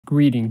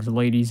Greetings,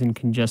 ladies and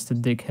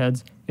congested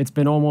dickheads. It's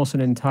been almost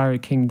an entire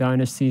King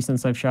Dynasty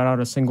since I've shot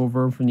out a single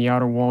verb from the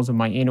outer walls of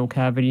my anal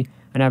cavity,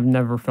 and I've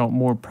never felt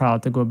more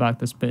proud to go back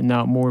to spitting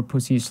out more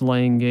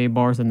pussy-slaying gay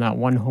bars than that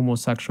one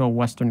homosexual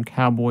western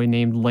cowboy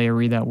named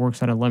Larry that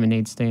works at a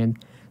lemonade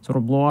stand. So to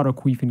blow out a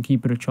queef and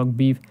keep it a chunk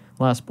beef,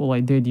 last bowl I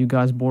did, you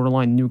guys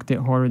borderline nuked it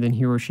harder than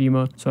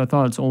Hiroshima, so I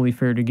thought it's only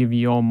fair to give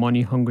you all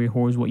money-hungry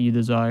whores what you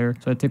desire.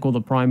 So I tickled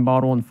the prime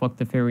bottle and fucked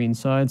the fairy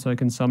inside so I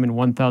can summon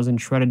 1,000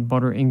 shredded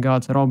butter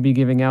ingots that I'll be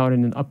giving out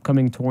in an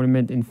upcoming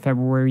tournament in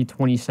February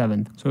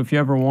 27th. So if you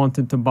ever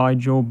wanted to buy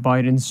Joe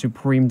Biden's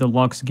Supreme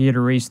Deluxe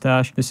Gatorade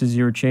stash, this is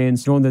your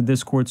chance. Join the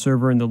Discord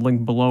server in the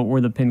link below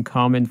or the pinned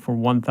comment for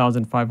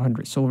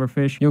 1,500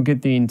 silverfish. You'll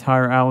get the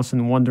entire Alice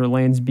in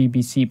Wonderland's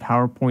BBC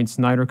PowerPoint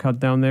Snyder cut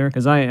down there,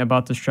 because I ain't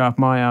about to strap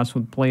my ass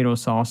with Play-Doh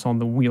sauce on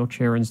the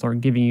wheelchair and start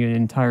giving you an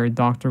entire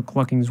Dr.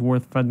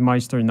 Cluckingsworth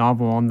Fedmeister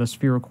novel on the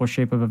spherical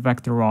shape of a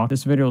vector rock.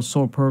 This video's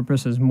sole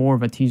purpose is more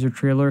of a teaser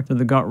trailer to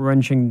the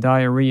gut-wrenching,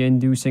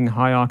 diarrhea-inducing,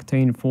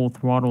 high-octane,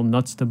 full-throttle,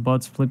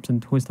 nuts-to-butts, flips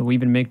and twists that will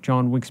even make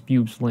John Wick's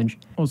pubes flinch.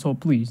 Also,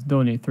 please,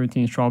 donate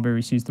 13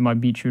 strawberry seeds to my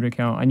BeatShoot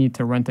account. I need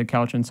to rent a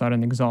couch inside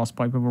an exhaust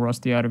pipe of a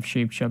rusty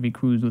out-of-shape Chevy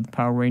Cruze with a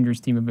Power Rangers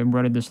team of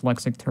inbred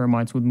dyslexic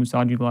termites with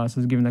Musaji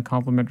glasses, giving a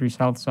complimentary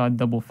Southside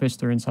double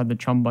fister inside the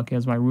chum bucket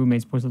as my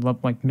roommates posted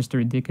up like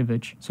Mr.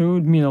 Dickovich. So it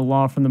would mean a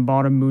lot from the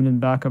bottom moon and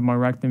back of my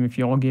rectum if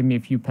you all gave me a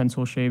few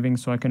pencil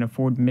shavings so I can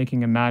afford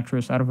making a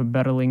mattress out of a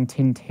bettling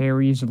Tin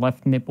Terry's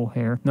left nipple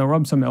hair. Now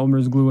rub some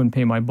Elmer's glue and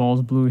pay my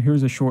balls blue.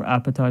 Here's a short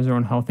appetizer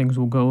on how things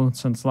will go,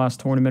 since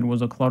last tournament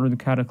was a cluttered,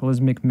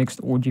 cataclysmic,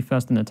 mixed orgy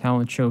fest and a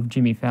talent show of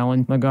Jimmy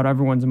Fallon. I got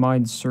everyone's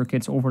mind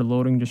circuits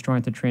overloading just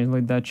trying to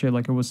translate that shit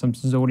like it was some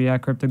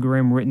zodiac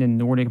cryptogram written in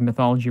Nordic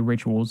mythology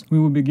rituals. We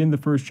will begin the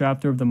first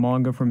chapter of the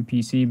manga from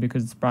PC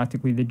because it's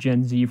practically the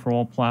Gen Z for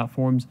all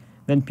platforms,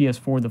 then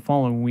PS4 the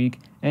following week,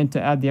 and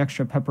to add the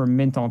extra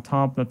peppermint on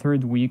top the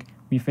third week,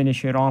 we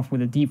finish it off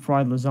with a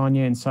deep-fried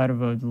lasagna inside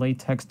of a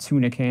latex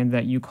tuna can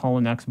that you call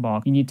an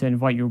Xbox. You need to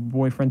invite your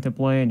boyfriend to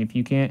play, and if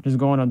you can't, just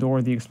go on a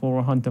Dora the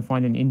Explorer hunt to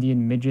find an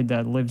Indian midget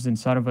that lives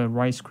inside of a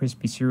Rice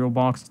Krispie cereal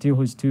box, steal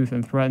his tooth,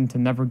 and threaten to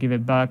never give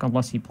it back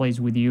unless he plays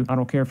with you. I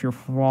don't care if your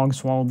frog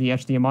swallowed the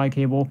HDMI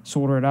cable,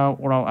 sort it out,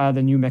 or I'll add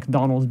a new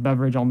McDonald's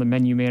beverage on the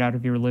menu made out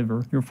of your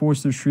liver. You're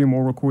forced to stream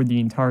or record the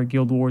entire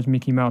Guild Wars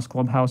Mickey Mouse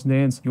Clubhouse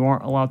dance. You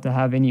aren't allowed to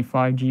have any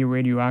 5G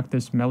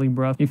radioactive smelly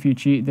breath. If you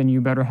cheat, then you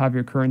better have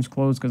your curtains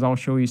closed, because I'll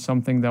show you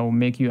something that will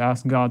make you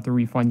ask God to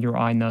refund your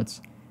eye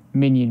nuts.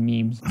 Minion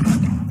memes.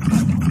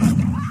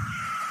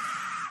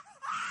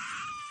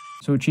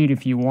 So cheat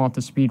if you want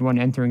to speedrun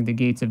entering the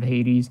gates of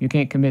Hades. You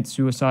can't commit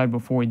suicide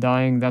before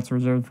dying, that's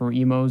reserved for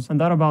emos. And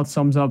that about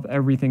sums up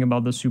everything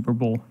about the Super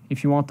Bowl.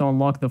 If you want to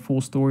unlock the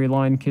full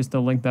storyline, kiss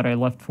the link that I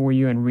left for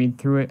you and read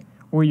through it.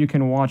 Or you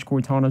can watch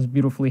Cortana's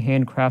beautifully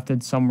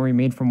handcrafted summary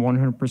made from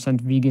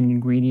 100% vegan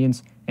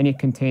ingredients, and it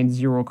contains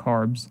 0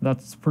 carbs.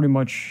 That's pretty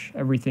much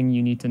everything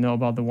you need to know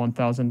about the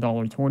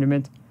 $1,000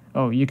 tournament.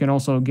 Oh, you can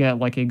also get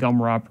like a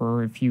gum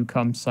wrapper if you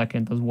come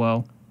second as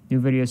well. New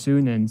video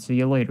soon, and see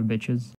you later, bitches.